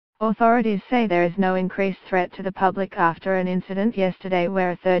Authorities say there is no increased threat to the public after an incident yesterday where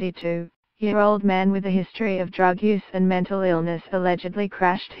a 32-year-old man with a history of drug use and mental illness allegedly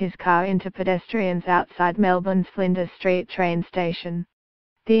crashed his car into pedestrians outside Melbourne's Flinders Street train station.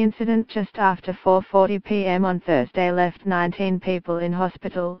 The incident just after 4:40 p.m. on Thursday left 19 people in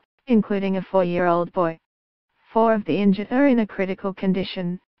hospital, including a 4-year-old boy. 4 of the injured are in a critical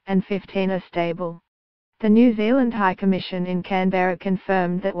condition, and 15 are stable. The New Zealand High Commission in Canberra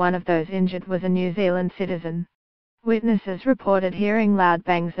confirmed that one of those injured was a New Zealand citizen. Witnesses reported hearing loud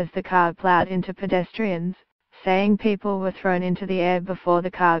bangs as the car ploughed into pedestrians, saying people were thrown into the air before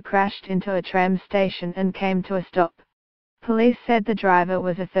the car crashed into a tram station and came to a stop. Police said the driver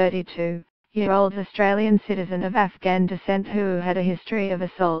was a 32-year-old Australian citizen of Afghan descent who had a history of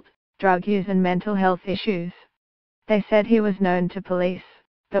assault, drug use and mental health issues. They said he was known to police,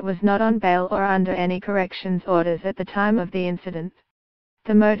 but was not on bail or under any corrections orders at the time of the incident.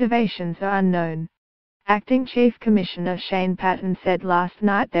 The motivations are unknown. Acting Chief Commissioner Shane Patton said last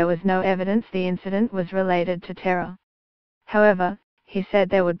night there was no evidence the incident was related to terror. However, he said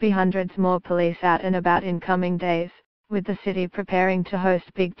there would be hundreds more police out and about in coming days, with the city preparing to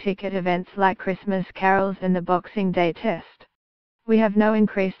host big-ticket events like Christmas carols and the Boxing Day test. We have no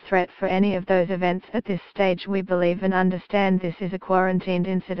increased threat for any of those events at this stage. We believe and understand this is a quarantined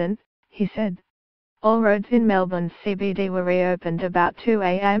incident, he said. All roads in Melbourne's CBD were reopened about 2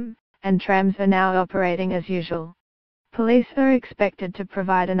 a.m, and trams are now operating as usual. Police are expected to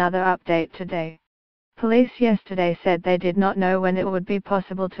provide another update today. Police yesterday said they did not know when it would be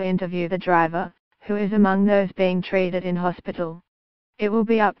possible to interview the driver, who is among those being treated in hospital. It will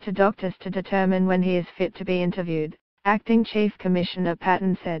be up to doctors to determine when he is fit to be interviewed, Acting Chief Commissioner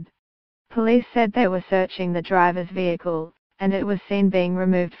Patton said. Police said they were searching the driver's vehicle, and it was seen being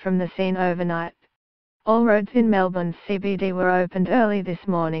removed from the scene overnight. All roads in Melbourne's CBD were opened early this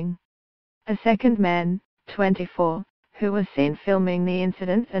morning. A second man, 24, who was seen filming the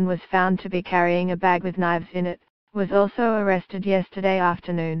incident and was found to be carrying a bag with knives in it, was also arrested yesterday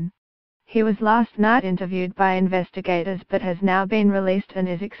afternoon. He was last night interviewed by investigators but has now been released and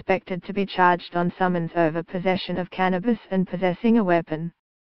is expected to be charged on summons over possession of cannabis and possessing a weapon.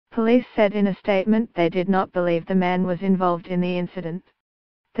 Police said in a statement they did not believe the man was involved in the incident.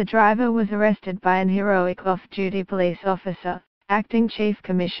 The driver was arrested by an heroic off-duty police officer, Acting Chief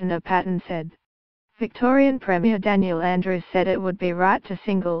Commissioner Patton said. Victorian Premier Daniel Andrews said it would be right to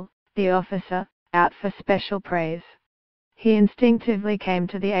single the officer out for special praise. He instinctively came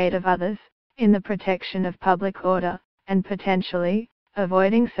to the aid of others, in the protection of public order, and potentially,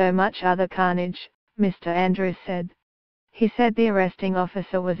 avoiding so much other carnage, Mr. Andrews said. He said the arresting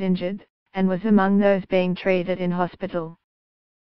officer was injured, and was among those being treated in hospital.